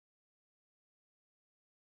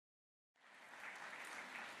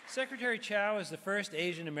Secretary Chao is the first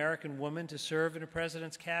Asian American woman to serve in a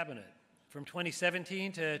president's cabinet. From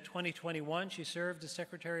 2017 to 2021, she served as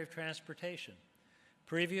Secretary of Transportation.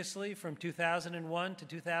 Previously, from 2001 to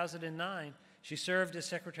 2009, she served as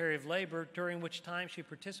Secretary of Labor, during which time she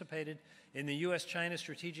participated in the U.S. China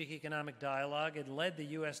Strategic Economic Dialogue and led the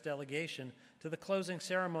U.S. delegation to the closing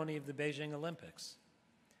ceremony of the Beijing Olympics.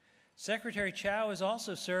 Secretary Chao has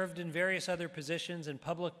also served in various other positions in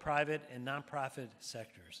public, private, and nonprofit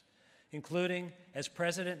sectors, including as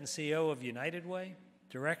President and CEO of United Way,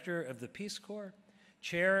 Director of the Peace Corps,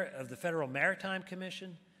 Chair of the Federal Maritime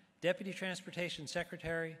Commission, Deputy Transportation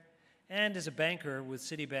Secretary, and as a banker with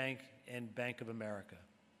Citibank and Bank of America.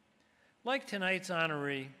 Like tonight's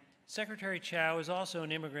honoree, Secretary Chao is also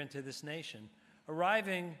an immigrant to this nation,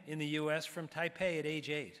 arriving in the U.S. from Taipei at age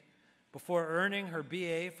 8, before earning her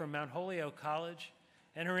BA from Mount Holyoke College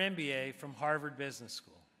and her MBA from Harvard Business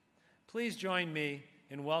School. Please join me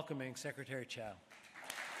in welcoming Secretary Chao.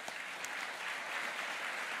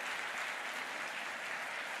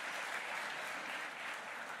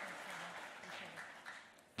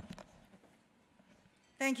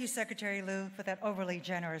 Thank you, Secretary Liu, for that overly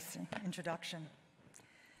generous introduction.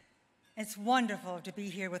 It's wonderful to be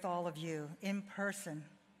here with all of you in person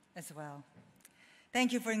as well.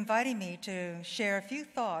 Thank you for inviting me to share a few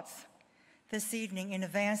thoughts this evening in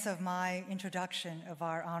advance of my introduction of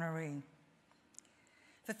our honoree.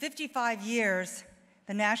 For 55 years,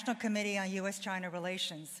 the National Committee on U.S. China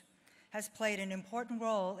Relations has played an important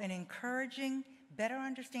role in encouraging better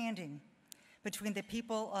understanding between the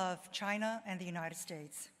people of China and the United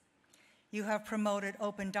States. You have promoted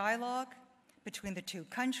open dialogue between the two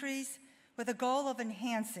countries with the goal of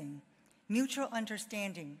enhancing mutual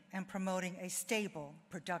understanding and promoting a stable,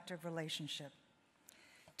 productive relationship.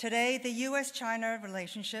 Today, the U.S.-China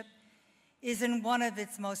relationship is in one of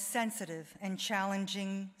its most sensitive and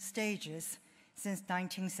challenging stages since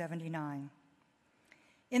 1979.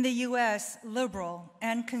 In the U.S., liberal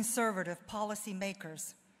and conservative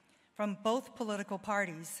policymakers from both political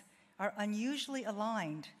parties are unusually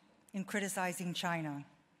aligned in criticizing China.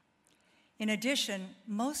 In addition,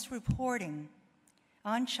 most reporting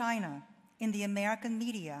on China in the American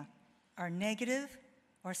media are negative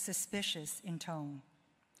or suspicious in tone.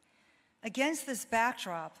 Against this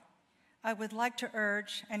backdrop, I would like to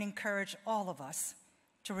urge and encourage all of us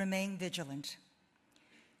to remain vigilant.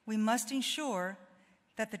 We must ensure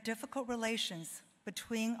that the difficult relations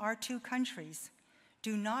between our two countries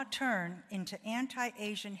do not turn into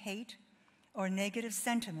anti-Asian hate or negative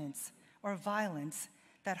sentiments or violence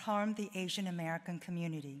that harm the Asian American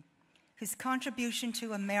community, whose contribution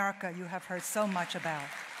to America you have heard so much about.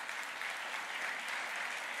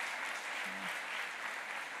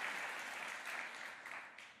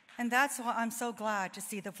 And that's why I'm so glad to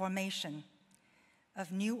see the formation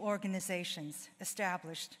of new organizations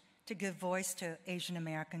established to give voice to Asian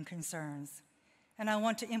American concerns. And I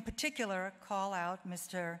want to, in particular, call out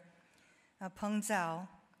Mr. Peng Zhao,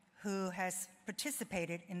 who has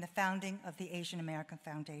participated in the founding of the Asian American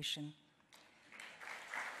Foundation.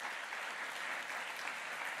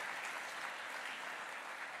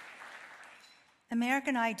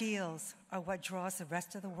 American ideals are what draws the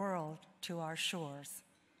rest of the world to our shores,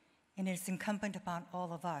 and it is incumbent upon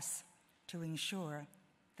all of us to ensure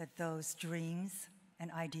that those dreams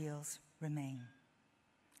and ideals remain.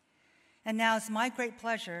 And now it's my great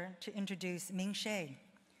pleasure to introduce Ming Hsieh,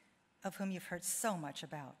 of whom you've heard so much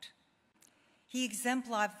about. He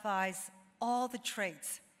exemplifies all the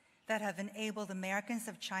traits that have enabled Americans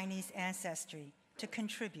of Chinese ancestry to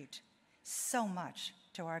contribute so much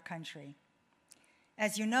to our country.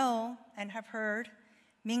 As you know and have heard,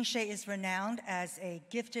 Ming Hsieh is renowned as a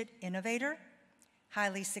gifted innovator,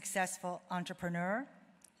 highly successful entrepreneur,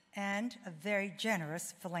 and a very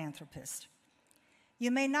generous philanthropist. You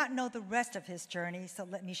may not know the rest of his journey, so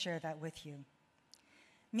let me share that with you.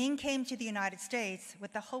 Ming came to the United States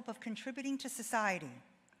with the hope of contributing to society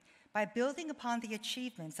by building upon the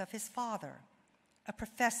achievements of his father, a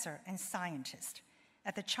professor and scientist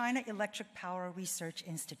at the China Electric Power Research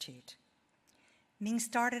Institute. Ming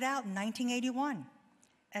started out in 1981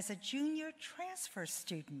 as a junior transfer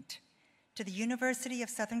student to the University of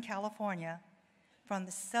Southern California from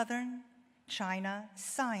the Southern China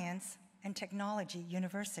Science and Technology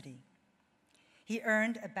University. He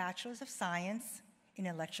earned a Bachelor's of Science in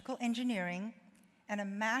Electrical Engineering and a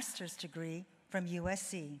master's degree from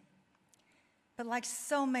USC. But like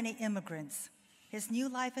so many immigrants, his new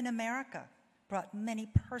life in America brought many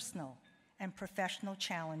personal and professional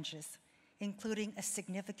challenges, including a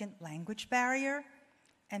significant language barrier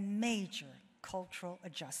and major cultural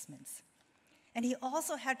adjustments. And he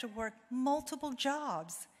also had to work multiple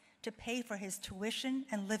jobs to pay for his tuition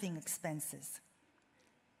and living expenses.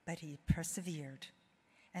 But he persevered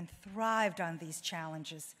and thrived on these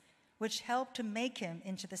challenges, which helped to make him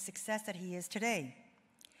into the success that he is today.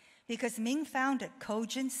 Because Ming founded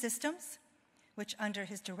Fulgent Systems, which under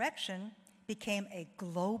his direction became a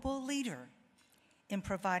global leader in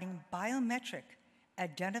providing biometric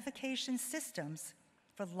identification systems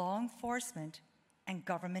for law enforcement and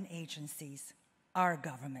government agencies, our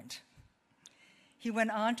government. He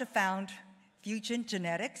went on to found Fulgent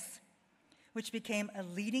Genetics, which became a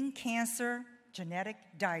leading cancer genetic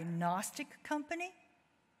diagnostic company.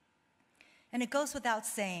 And it goes without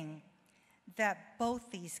saying that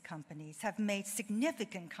both these companies have made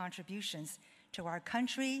significant contributions to our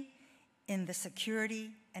country in the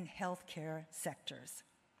security and healthcare sectors.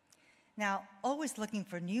 Now, always looking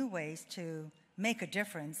for new ways to make a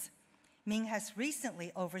difference, Ming has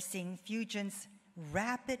recently overseen Fulgent's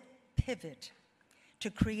rapid pivot to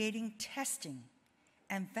creating testing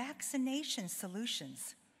and vaccination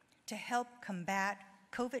solutions to help combat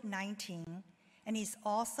COVID-19, and he's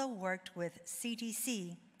also worked with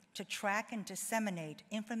CDC to track and disseminate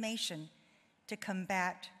information to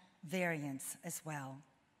combat variants as well.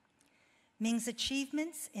 Ming's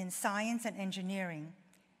achievements in science and engineering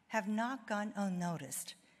have not gone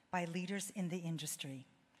unnoticed by leaders in the industry.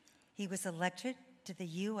 He was elected to the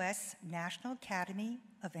U.S. National Academy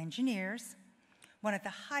of Engineers, one of the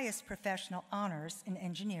highest professional honors in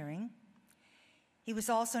engineering. He was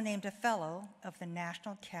also named a fellow of the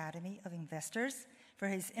National Academy of Investors for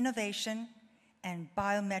his innovation and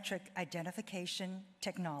biometric identification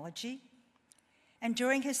technology. And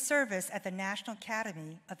during his service at the National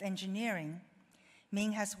Academy of Engineering,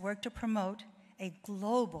 Ming has worked to promote a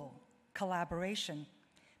global collaboration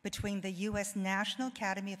between the U.S. National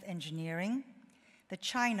Academy of Engineering, the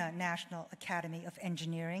China National Academy of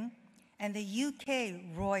Engineering, and the UK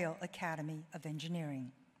Royal Academy of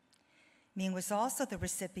Engineering. Ming was also the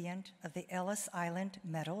recipient of the Ellis Island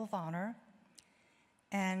Medal of Honor,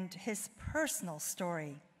 and his personal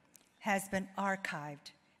story has been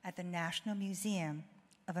archived at the National Museum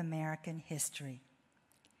of American History.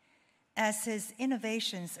 As his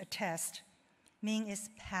innovations attest, Ming is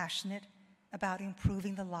passionate about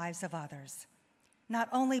improving the lives of others, not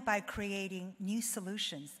only by creating new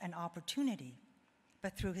solutions and opportunity,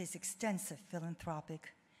 but through his extensive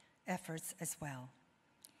philanthropic efforts as well.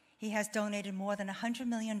 He has donated more than $100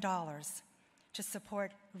 million to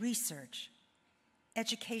support research,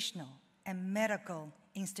 educational, and medical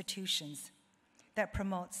institutions that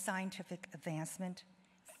promote scientific advancement,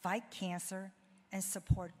 fight cancer, and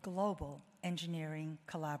support global engineering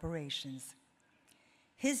collaborations.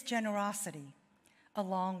 His generosity,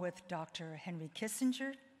 along with Dr. Henry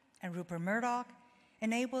Kissinger and Rupert Murdoch,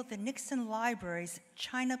 enabled the Nixon Library's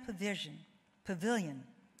China Pavilion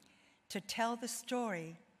to tell the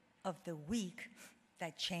story of the week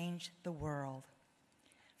that changed the world.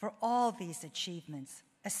 For all these achievements,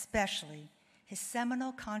 especially his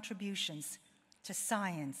seminal contributions to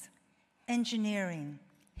science, engineering,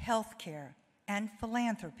 healthcare, and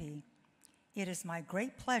philanthropy, it is my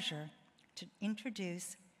great pleasure to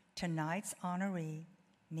introduce tonight's honoree,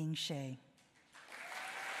 Ming Hsieh.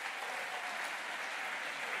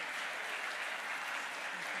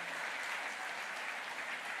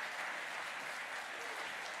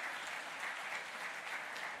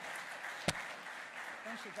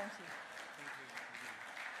 Thank you.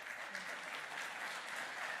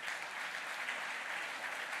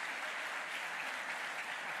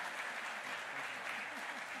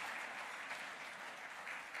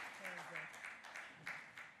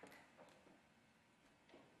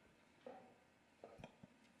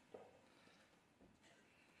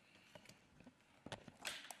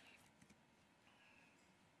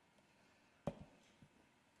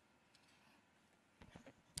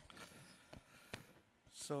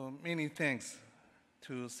 So many thanks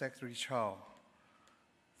to Secretary Chao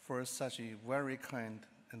for such a very kind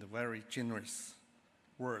and very generous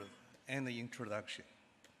word and the introduction.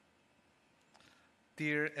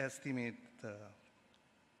 Dear esteemed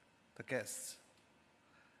the guests,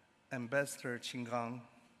 Ambassador Qinggang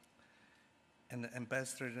and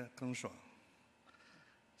Ambassador Geng Shuang,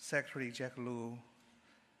 Secretary Jack Lu,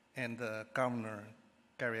 and Governor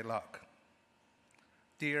Gary Locke,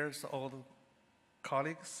 dear all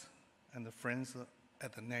colleagues and friends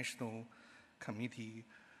at the National Committee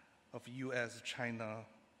of U.S. China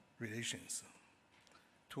Relations.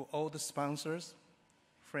 To all the sponsors,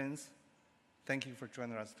 friends, thank you for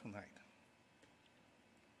joining us tonight.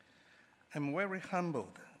 I'm very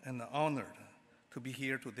humbled and honored to be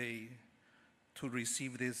here today to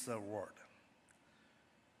receive this award,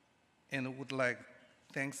 and would like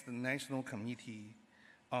thank the National Committee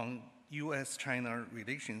on U.S. China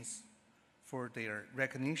Relations for their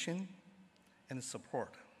recognition and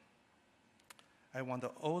support. I want to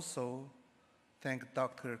also thank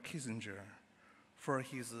Dr. Kissinger for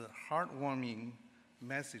his heartwarming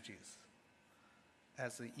messages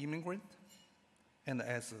as an immigrant and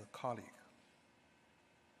as a colleague.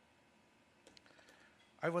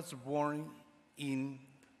 I was born in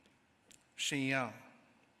Shenyang,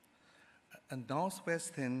 a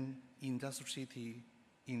northwestern industrial city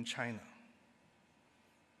in China.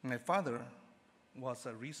 My father was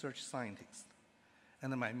a research scientist,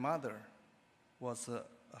 and my mother was a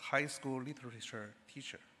high school literature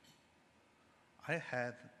teacher. I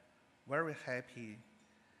had very happy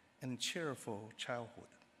and cheerful childhood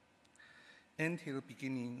until the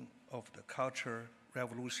beginning of the Cultural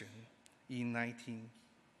Revolution in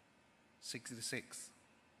 1966.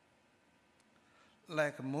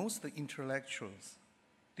 Like most intellectuals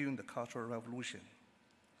during the Cultural Revolution,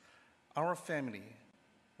 our family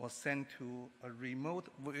was sent to a remote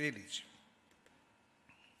village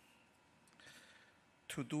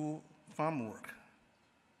to do farm work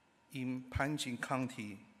in Panjin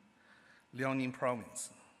County, Liaoning Province,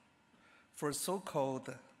 for so-called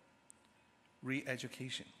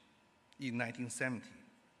re-education in 1970.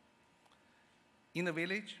 In the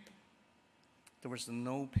village, there was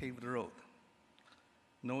no paved road,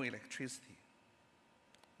 no electricity,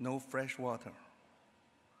 no fresh water,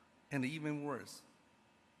 and even worse,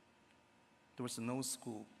 there was no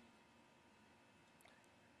school.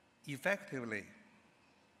 Effectively,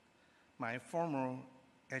 my formal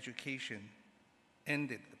education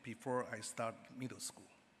ended before I started middle school.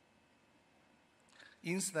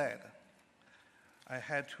 Instead, I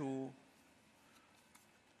had to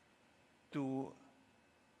do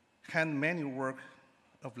hand manual work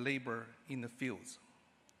of labor in the fields,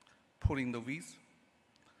 pulling the weeds,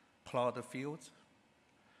 plow the fields,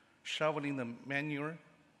 shoveling the manure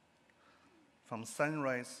from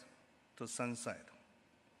sunrise to sunset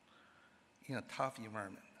in a tough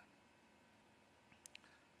environment.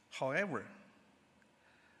 However,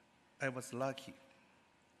 I was lucky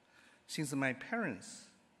since my parents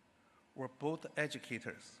were both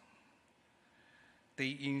educators.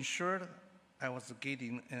 They ensured I was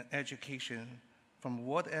getting an education from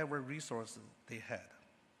whatever resources they had.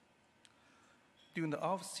 During the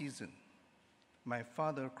off-season, my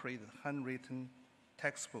father created handwritten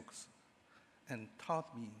textbooks and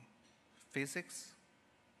taught me physics,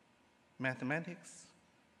 mathematics,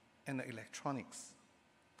 and electronics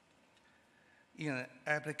in an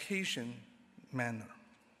application manner.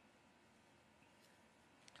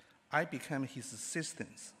 I became his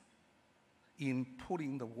assistant in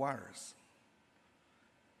pulling the wires,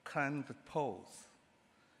 climbing the poles,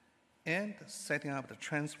 and setting up the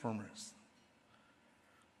transformers.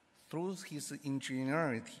 Through his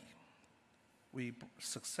ingenuity, we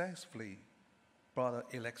successfully brought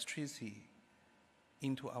electricity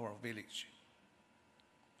into our village.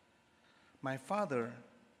 My father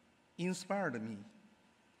inspired me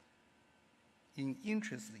in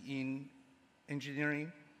interest in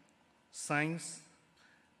engineering, science,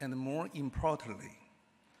 and more importantly,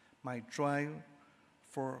 my drive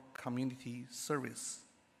for community service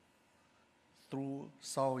through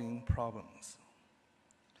solving problems.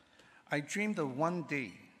 I dreamed that one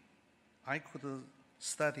day I could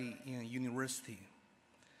study in a university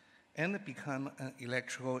and become an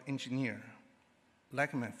electrical engineer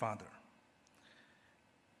like my father.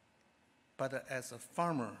 But as a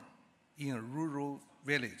farmer in a rural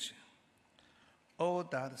village, all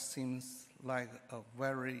that seems like a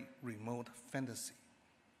very remote fantasy.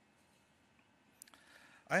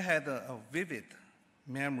 I had a vivid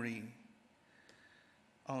memory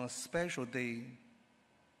on a special day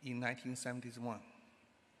in 1971.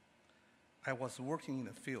 I was working in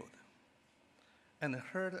the field and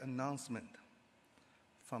heard an announcement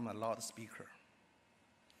from a loudspeaker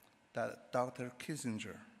that Dr.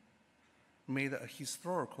 Kissinger made a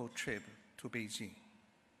historical trip to Beijing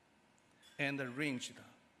and arranged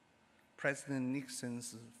President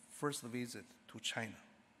Nixon's first visit to China.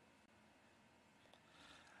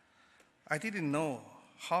 I didn't know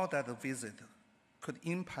how that visit could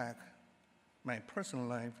impact my personal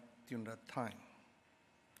life during that time,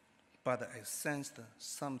 but I sensed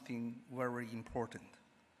something very important.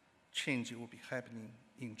 Change will be happening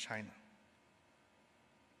in China.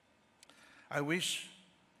 I wish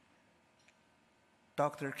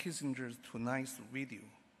Dr. Kissinger's tonight's video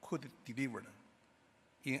could be delivered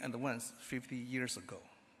in advance 50 years ago,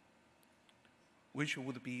 which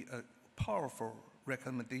would be a powerful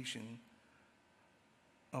recommendation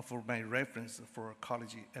for my reference for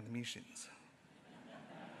college admissions.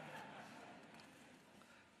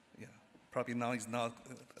 Probably now is not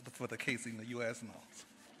for the case in the US now.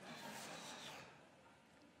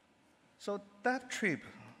 So that trip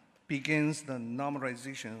begins the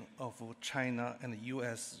normalization of China and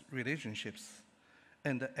US relationships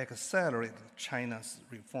and accelerate China's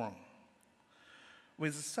reform.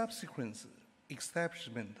 With subsequent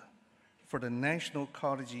establishment for the national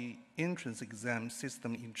college entrance exam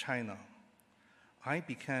system in China, I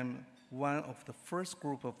became one of the first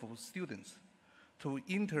group of students to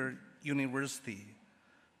enter university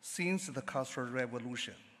since the Cultural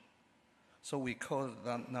Revolution. So we call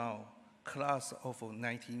it now Class of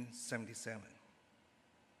 1977.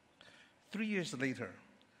 3 years later,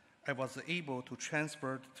 I was able to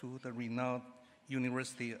transfer to the renowned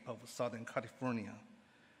University of Southern California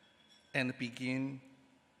and begin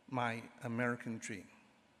my American dream.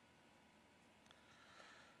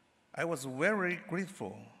 I was very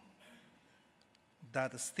grateful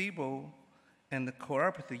that stable and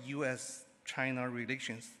cooperative U.S.-China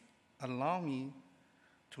relations allow me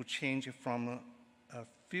to change from a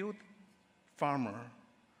field farmer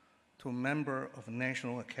to a member of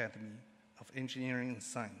National Academy of Engineering and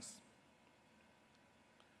Science.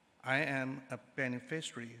 I am a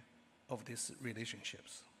beneficiary of these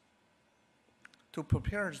relationships. To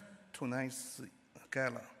prepare tonight's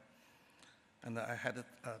gala, and I had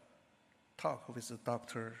a talk with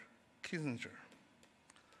Dr. Kissinger.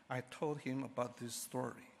 I told him about this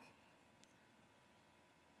story.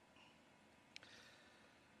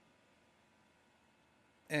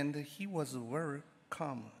 And he was very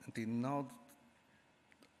calm and did not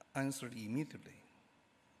answer immediately.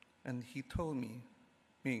 And he told me,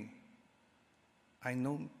 Ming, I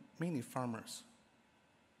know many farmers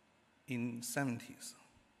in 70s.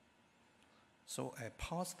 So I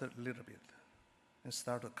paused a little bit and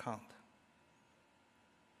started to count.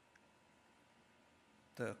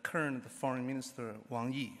 The current foreign minister,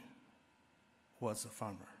 Wang Yi, was a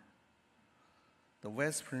farmer. The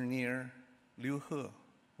vice premier, Liu He,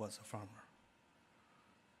 was a farmer.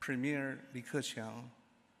 Premier Li Keqiang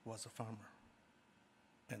was a farmer.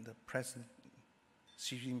 And the President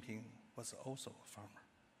Xi Jinping was also a farmer.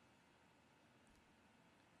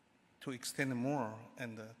 To extend more,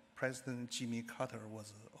 and President Jimmy Carter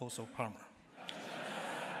was also a farmer.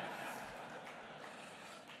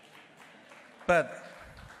 But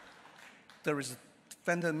there is a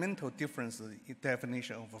fundamental difference in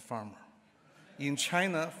definition of a farmer. In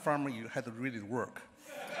China, farmer, you had to really work.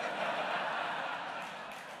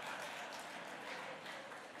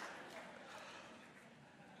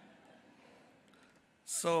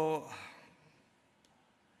 So,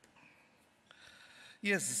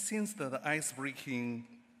 yes, since the ice-breaking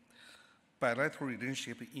bilateral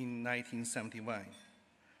relationship in 1971,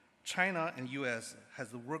 China and US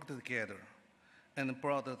has worked together and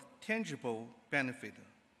brought a tangible benefit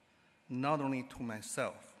not only to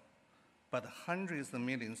myself, but hundreds of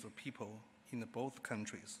millions of people in both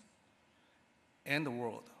countries and the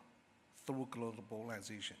world through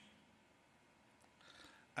globalization.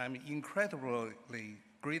 I'm incredibly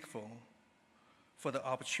grateful for the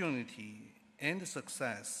opportunity and the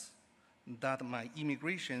success that my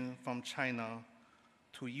immigration from China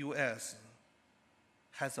to US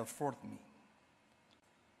has afforded me.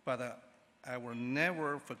 But I will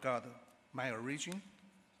never forget my origin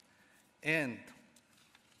and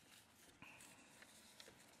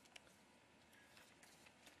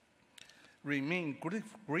remain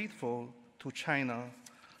grateful to China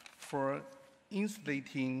for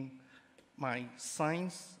insulating my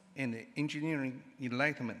science and engineering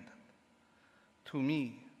enlightenment. To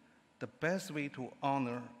me, the best way to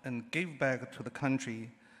honor and give back to the country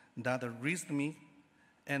that raised me,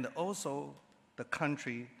 and also the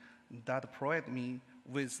country that provided me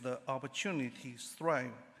with the opportunity to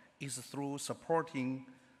thrive, is through supporting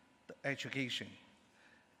the education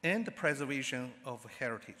and the preservation of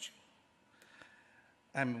heritage.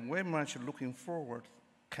 I'm very much looking forward to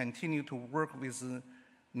continue to work with the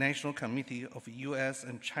National Committee of U.S.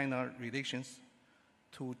 and China Relations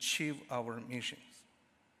to achieve our missions.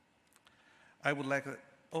 I would like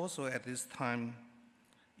also at this time,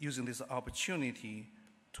 using this opportunity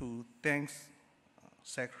to thank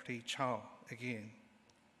Secretary Chao again.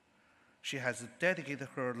 She has dedicated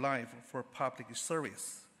her life for public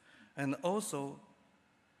service and also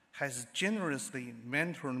has generously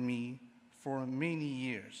mentored me for many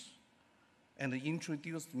years and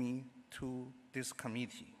introduced me to this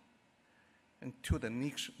committee and to the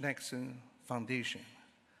Nixon Foundation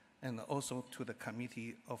and also to the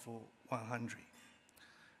Committee of 100.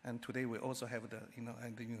 And today we also have the,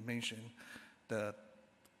 and you mentioned the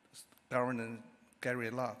Governor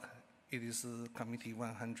Gary Locke. It is Committee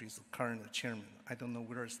 100's current chairman. I don't know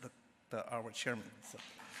where is the our chairman.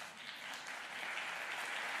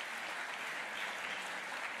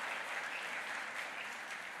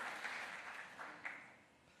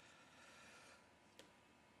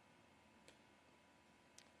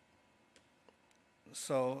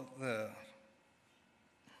 So I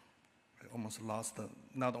almost lost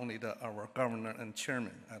not only our governor and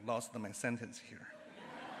chairman, I lost my sentence here.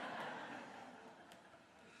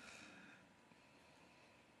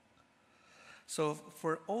 So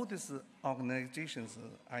for all these organizations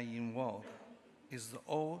I involved, is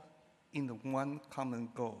all in the one common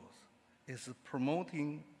goal, is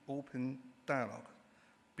promoting open dialogue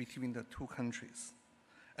between the two countries,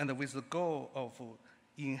 and with the goal of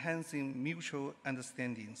enhancing mutual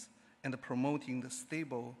understandings and promoting the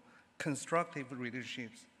stable, constructive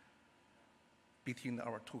relationships between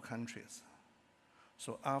our two countries.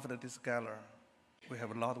 So after this gala, we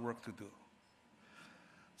have a lot of work to do.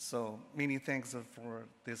 So many thanks for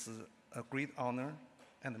this great honor,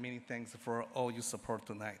 and many thanks for all your support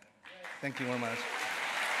tonight. Thank you very much.